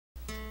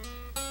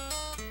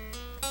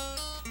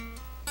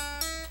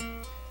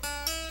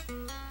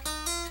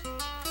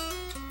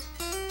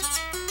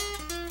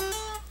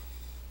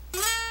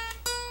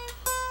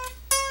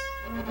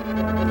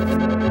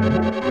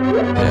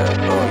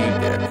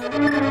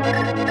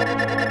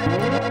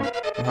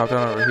hop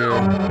down over here.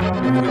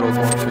 Good old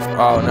 150.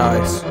 Oh,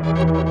 nice.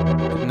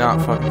 Did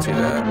not fucking see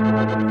that.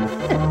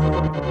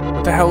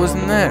 What the hell was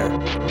in there?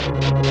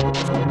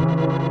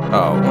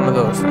 Oh, one of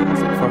those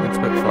things. That fucking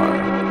spit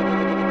fire.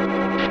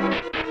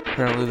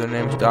 Apparently their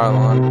name's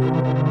Dylon.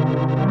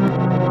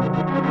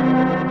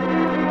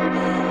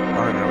 I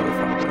don't even know where the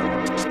fuck they're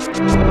going.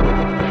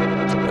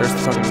 There's the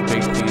fucking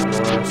big key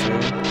door, I see.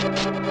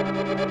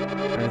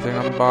 Anything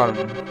on the bottom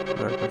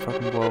that I can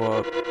fucking blow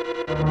up.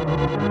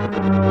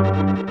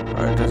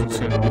 Alright, doesn't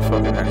seem to be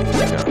fucking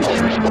anything down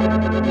here.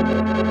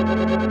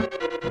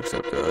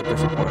 Except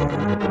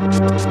disappointment.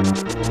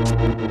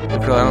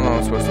 Literally, I don't know what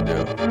I'm supposed to do.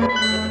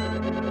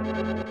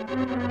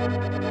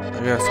 I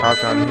guess hop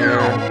down here.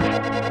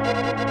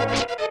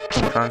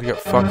 I'm trying to get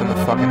fucked in the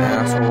fucking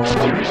asshole.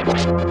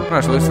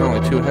 Nice, at least there's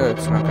only 2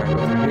 hits. Not gonna go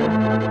through here.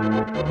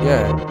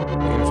 Yeah,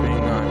 game's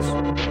being nice.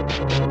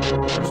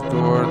 There's a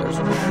door, there's a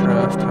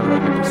chest. How do I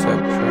get to said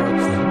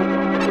chest?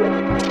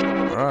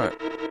 Alright.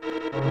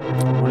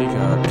 What do you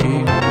got? Key?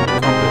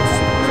 Compass.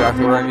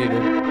 Exactly what I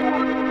needed.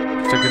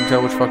 Just I couldn't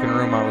tell which fucking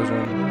room I was in.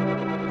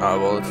 Oh,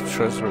 well, it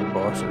shows where the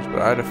boss is, but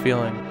I had a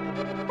feeling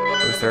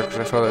it was there because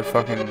I saw that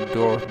fucking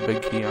door with a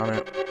big key on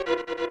it.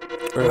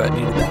 Or that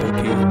needed the big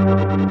key.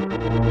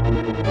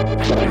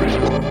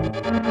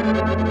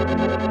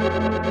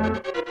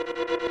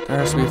 There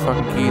has to be a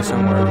fucking key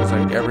somewhere, because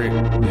like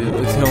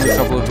it's the only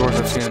couple of doors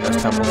I've seen in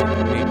this temple that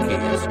need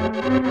keys. I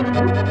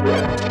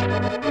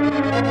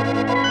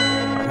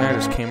think I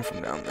just came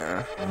from down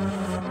there.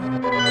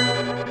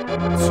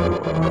 So,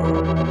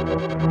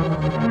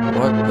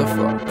 what the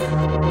fuck?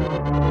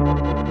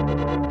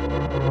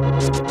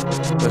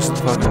 This is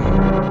fucking, I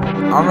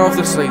don't know if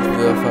this is like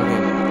the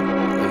fucking,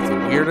 like the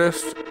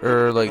weirdest,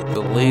 or like the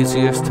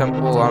laziest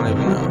temple, I don't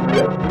even know.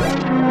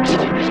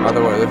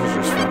 Either way, this is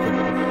just fucking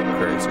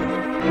crazy.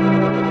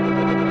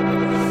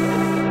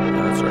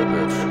 That's right,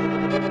 bitch.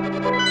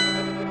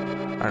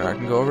 Alright, I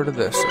can go over to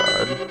this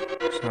side.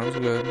 Sounds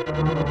good.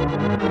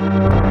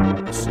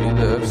 I see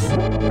this.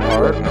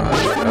 Alright,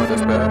 nice. Got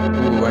this back.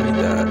 Ooh, I need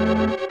that.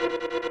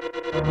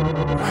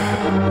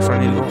 So I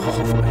need to go all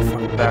the way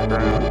fucking back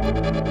around.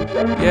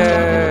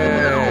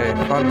 Yay!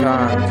 Fun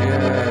times, yay!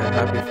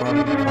 Happy fun,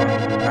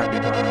 happy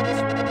times.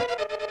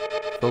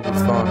 Filled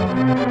with fun.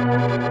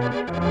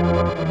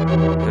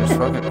 There's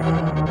fucking...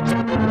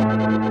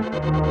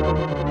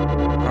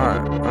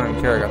 Alright, I don't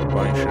even care I got the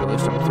bunny shit, at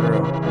least I'm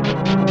through.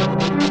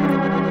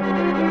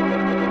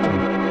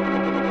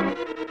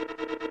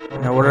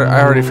 Now what I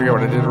already forget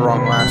what I did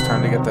wrong last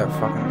time to get that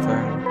fucking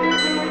thing.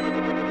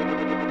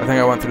 I think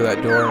I went through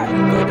that door and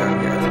then go down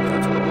here, I think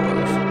that's what it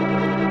was.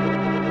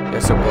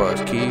 Yes it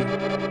was. Key.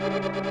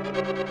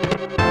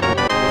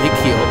 Big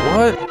key,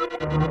 what?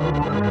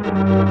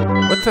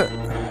 What the...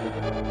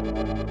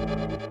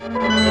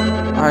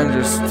 I'm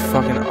just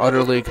fucking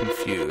utterly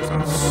confused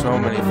on so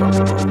many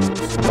fucking levels.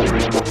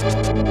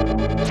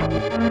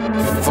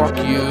 Fuck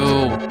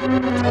you!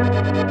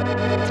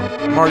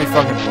 I'm already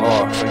fucking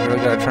lost. Like, you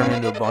really gotta turn me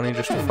into a bunny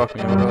just to fuck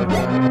me over like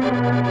that?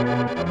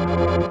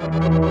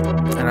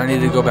 And I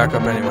need to go back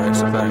up anyway,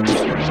 so thanks.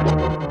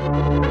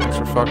 Thanks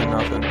for fucking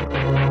nothing. I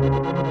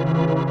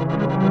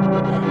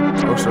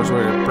wish there was a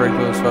way to break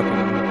those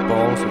fucking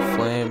balls of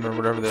flame or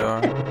whatever they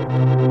are.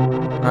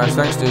 Nice,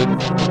 thanks dude.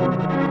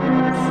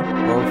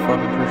 Well,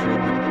 fucking appreciate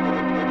it.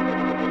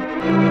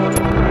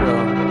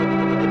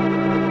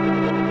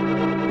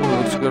 Ooh,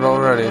 looks good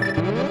already.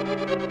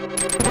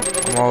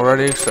 I'm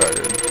already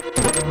excited.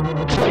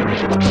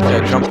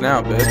 Yeah, jump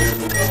now, bitch.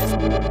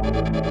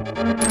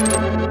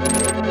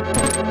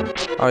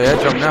 Oh yeah,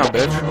 jump now,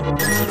 bitch.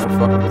 That's what I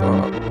fucking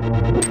thought.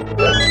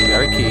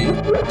 Got a key.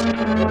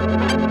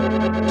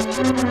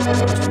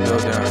 Supposed to go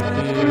down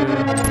here.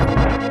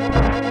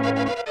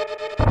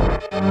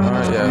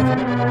 Alright, yeah.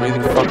 Breathe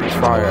your fucking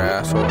fire,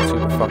 asshole. Let's see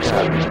what the fuck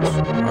happens.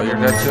 Oh, you're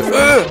dead too.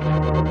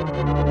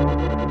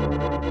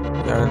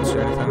 Yeah, I didn't see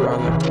anything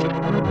around there.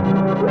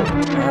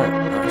 Alright,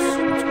 nice.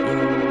 Let's go in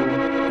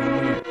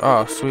here.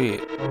 Oh,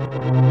 sweet.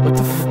 What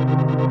the f...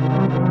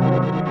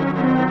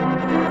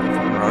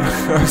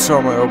 Alright, I saw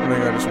my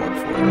opening, I just went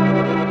for it.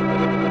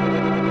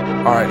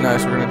 Alright,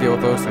 nice. We're gonna deal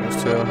with those things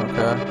too,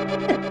 okay?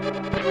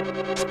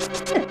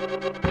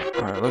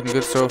 Alright, looking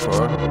good so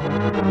far.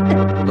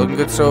 Looking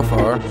good so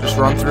far. Just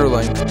run through,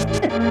 Link.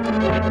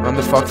 Run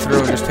the fuck through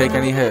and just take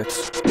any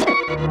hits.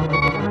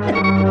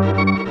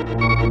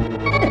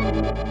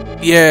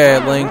 Yeah,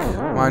 Link.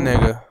 My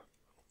nigga.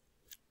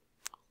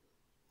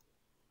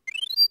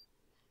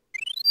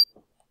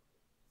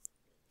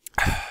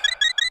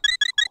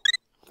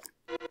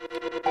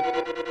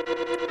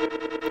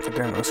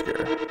 Damn, I'm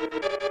scared.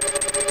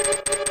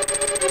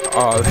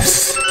 Oh,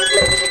 this...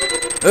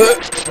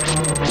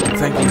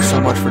 Thank you so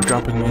much for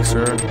jumping me,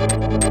 sir.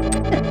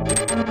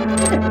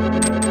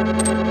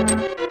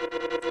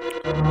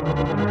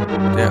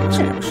 Damn, this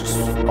game is just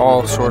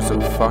all sorts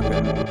of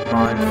fucking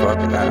mind-fuck,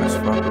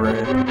 ass-fuck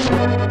rape.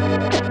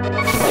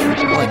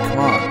 Like, come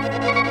on.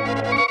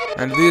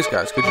 And these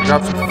guys, could you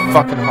drop some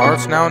fucking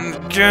hearts now and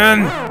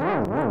again?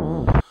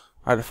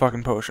 I had a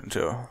fucking potion,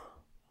 too.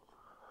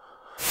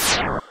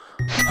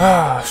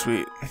 Ah,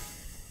 sweet.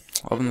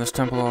 Loving this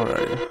temple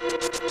already.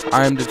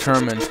 I am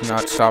determined to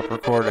not stop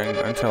recording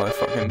until I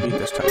fucking beat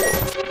this temple.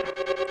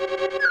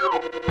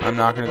 I'm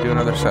not gonna do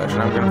another session.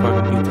 I'm gonna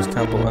fucking beat this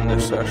temple in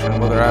this session.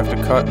 Whether I have to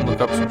cut and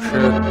look up some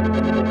shit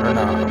or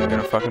not, I'm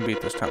gonna fucking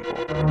beat this temple.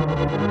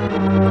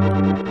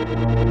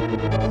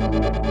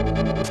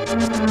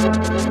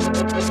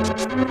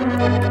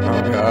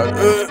 Oh god.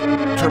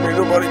 Turn me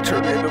into a bunny,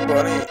 turn me into a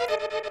bunny.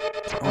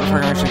 I wonder if I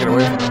can actually get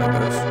away from it like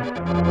this.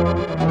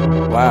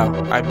 Wow,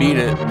 I beat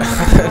it. I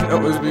didn't know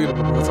it was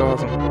beatable. That's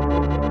awesome.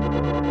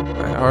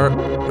 My heart.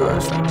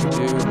 Nice, thank you,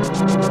 dude.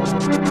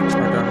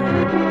 Right down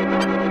here.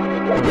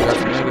 Oh, we got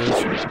some niggas.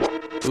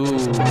 Ooh,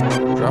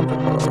 dropped a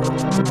heart.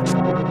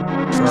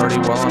 We're already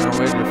well on our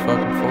way to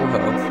fucking full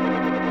health.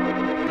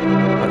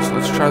 Alright, so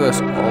let's try this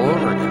all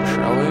over again,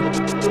 shall we?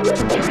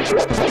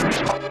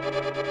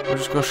 We'll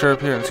just go straight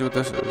up here and see what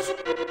this is.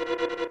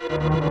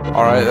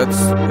 Alright,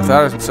 if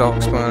that isn't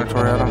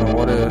self-explanatory, I don't know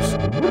what is.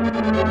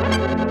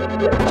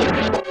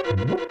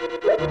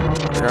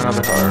 Okay,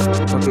 another card.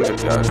 Looking good,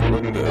 guys.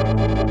 Looking good.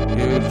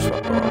 You just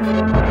fuck off.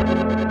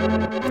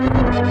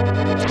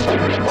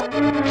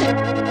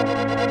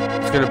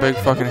 Let's get a big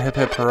fucking hip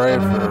hip hooray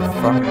for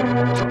fucking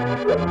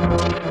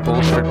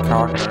bullshit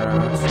cocker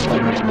ass. Just let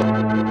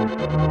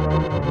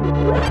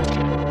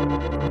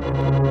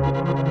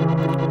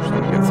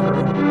me get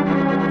through.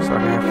 So I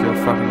can have to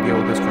fucking deal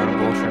with this kind of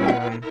bullshit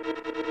again.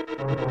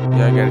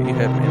 Yeah, I get it. You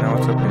hit me. Now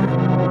it's up here.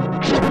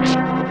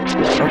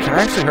 Oh, can I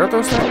actually hurt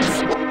those things?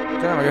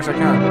 Damn, I guess I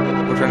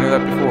can. Wish I knew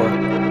that before.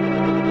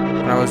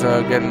 When I was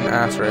getting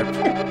ass raped.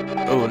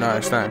 Oh,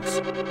 nice,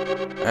 thanks.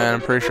 And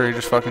I'm pretty sure he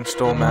just fucking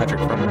stole magic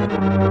from me.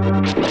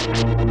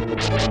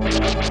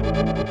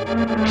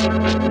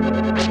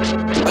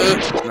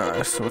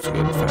 Nice, what's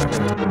good,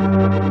 faggot?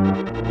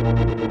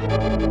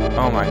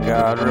 Oh my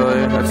god,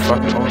 really? That's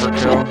fucking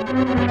overkill.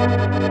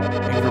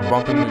 Thank you for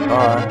bumping me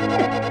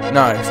by.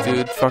 Nice,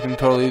 dude. Fucking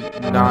totally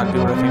not do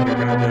what I think you're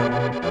gonna do.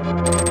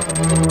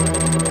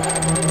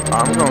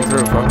 I'm going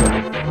through, fuck it.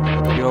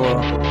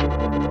 YOLO.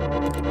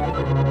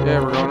 Yeah,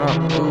 we're going up.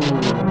 Ooh.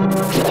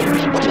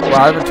 Well, I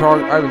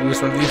haven't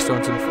used one of these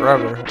stones in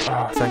forever.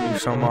 Oh, thank you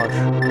so much.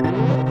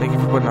 Thank you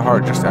for putting a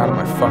heart just out of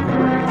my fucking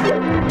reach.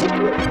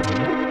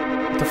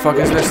 What the fuck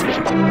is this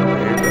thing?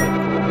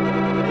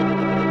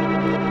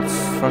 Let's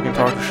fucking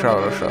talk to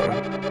Shadow.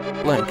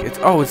 Link, it's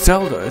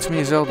Zelda. It's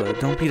me, Zelda.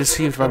 Don't be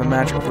deceived by the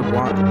magic of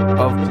blind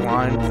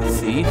the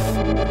thief.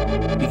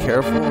 Be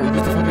careful. Who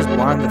the fuck is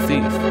blind the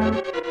thief?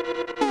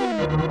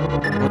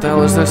 What the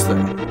hell is this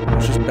thing?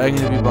 It's just begging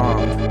to be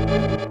bombed.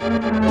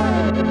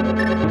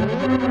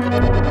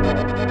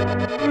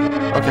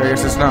 Okay, I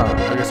guess it's not.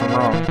 I guess I'm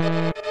wrong.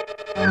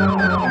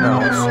 No.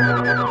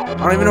 I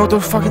don't even know what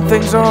those fucking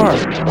things are.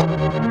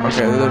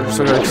 Okay, they're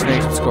still got like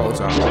snakes and skulls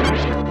on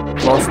them.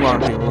 False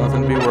alarm, people.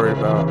 Nothing to be worried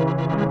about.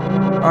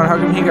 Oh, how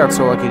come he got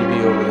so lucky to be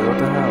over there? What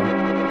the hell?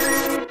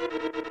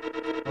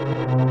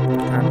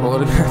 Can I pull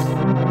it again?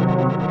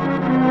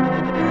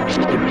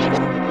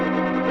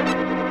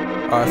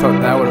 Oh, I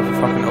thought that would have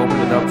fucking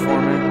opened it up for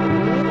me.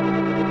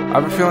 I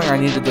have a feeling I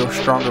needed those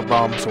stronger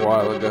bombs a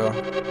while ago.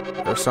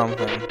 Or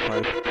something.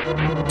 Like, I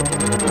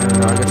don't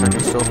know, I guess I can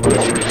still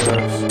fucking use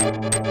this.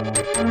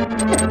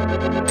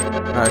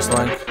 Nice,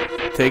 Link.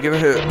 Taking a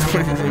hit.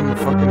 You didn't even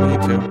fucking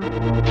need to.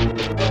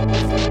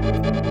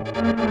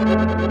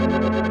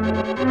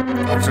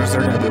 So is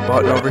there gonna be a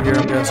button over here,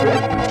 I'm guessing?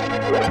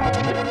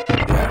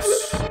 Yes.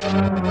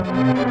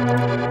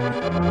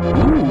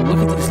 Ooh, look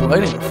at these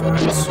lighting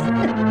effects.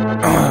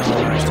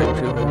 Nice, take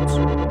 2 hits.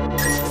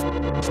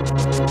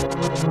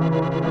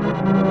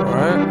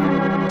 Alright.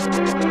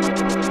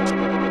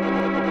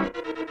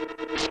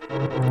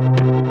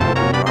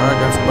 Alright,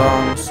 got some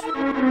bombs.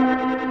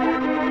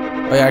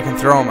 Oh yeah, I can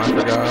throw them, I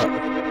forgot.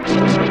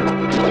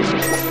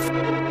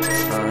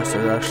 Alright, so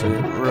actually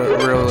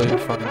really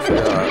fucking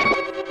forgot.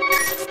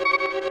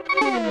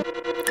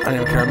 I don't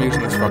even care, I'm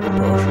using this fucking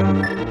potion.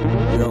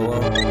 YOLO.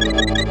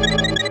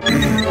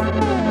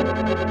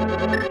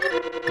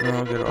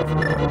 No, get off of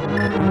that.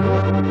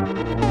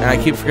 And I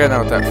keep forgetting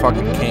about that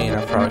fucking cane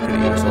I probably could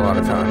have used a lot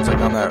of times, like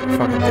on that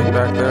fucking thing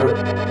back there.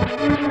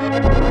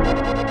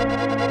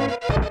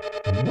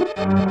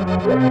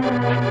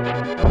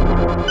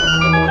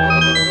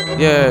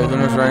 Yeah, who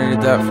knows what I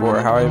needed that for,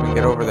 how I even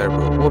get over there,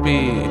 but we'll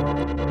be...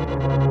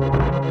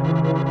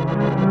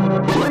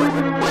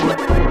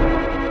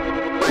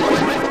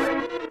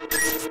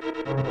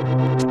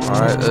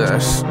 Alright, I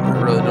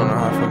really don't know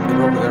how I fucking get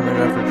over there. Maybe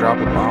I have to drop a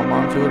bomb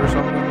onto it or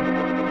something.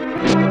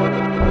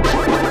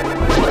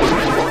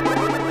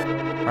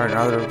 Alright,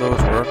 now that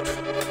those worked.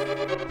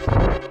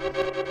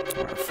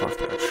 Alright, fuck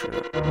that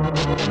shit.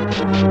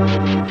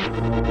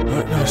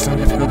 But no, so I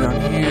get to go down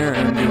here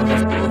and deal with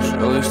this bullshit.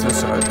 At least this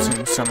side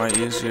seems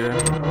semi-easier.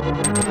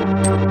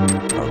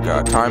 Oh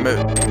god, time it.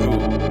 Ooh.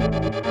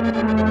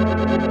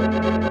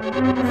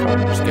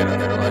 Fucking just get in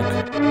there, like.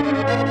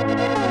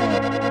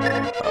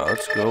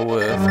 Let's go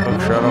with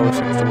Hookshot. Always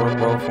seems to work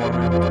well for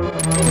me.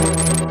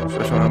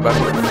 Especially when I'm about to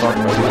get fucked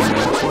by these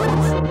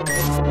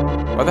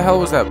assholes. Why the hell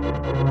was that?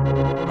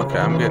 Okay,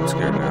 I'm getting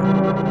scared now.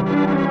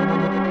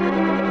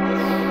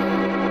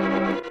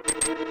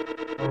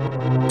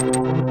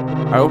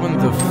 I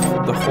opened the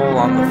hole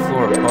on the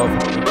floor above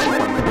me, if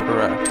I'm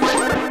correct.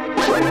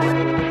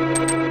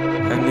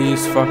 And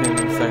these fucking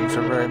things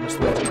are very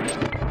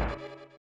misleading.